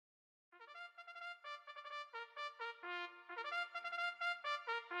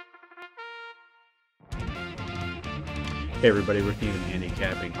Hey everybody, Rick Needham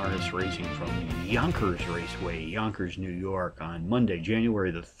handicapping harness racing from Yonkers Raceway, Yonkers, New York on Monday,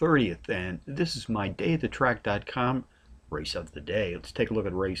 January the 30th, and this is my dayatthetrack.com race of the day. Let's take a look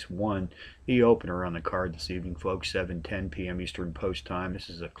at race 1, the opener on the card this evening, folks, 7:10 p.m. Eastern Post Time.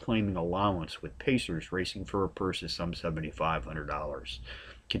 This is a claiming allowance with Pacers racing for a purse of some $7,500.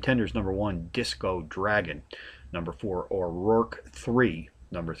 Contenders: number 1, Disco Dragon, number 4, O'Rourke 3,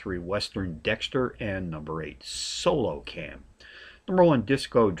 number 3, Western Dexter, and number 8, Solo Cam. Number 1,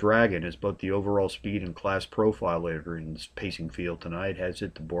 Disco Dragon, is both the overall speed and class profile leader in this pacing field tonight. Has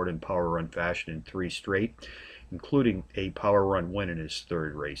hit the board in power run fashion in 3 straight, including a power run win in his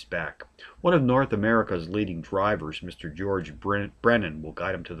 3rd race back. One of North America's leading drivers, Mr. George Brennan, will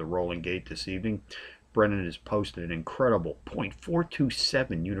guide him to the rolling gate this evening. Brennan has posted an incredible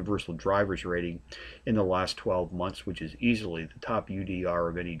 .427 universal driver's rating in the last 12 months, which is easily the top UDR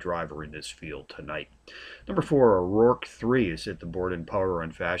of any driver in this field tonight. Number 4, O'Rourke 3, has hit the board in power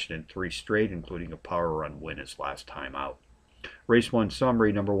run fashion in 3 straight, including a power run win his last time out. Race 1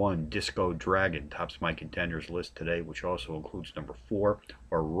 summary: number 1, Disco Dragon, tops my contenders list today, which also includes number 4,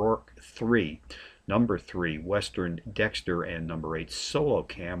 O'Rourke 3, number 3, Western Dexter, and number 8, Solo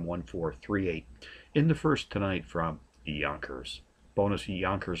Cam, 1438. In the first tonight from Yonkers. Bonus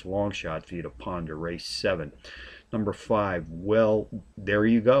Yonkers long shot via Ponder, race 7. Number 5, well, there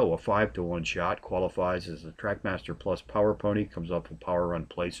you go. A 5-to-1 shot, qualifies as the Trackmaster Plus Power Pony, comes up with power run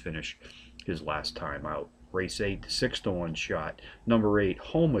place finish his last time out. Race 8, 6-to-1 shot. Number 8,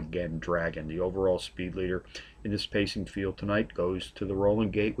 Home Again Dragon, the overall speed leader in this pacing field tonight, goes to the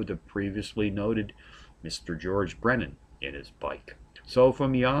rolling gate with the previously noted Mr. George Brennan in his bike. So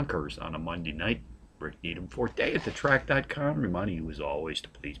from Yonkers on a Monday night, Rick Needham for dayatthetrack.com, reminding you as always to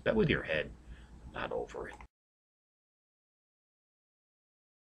please bet with your head, not over it.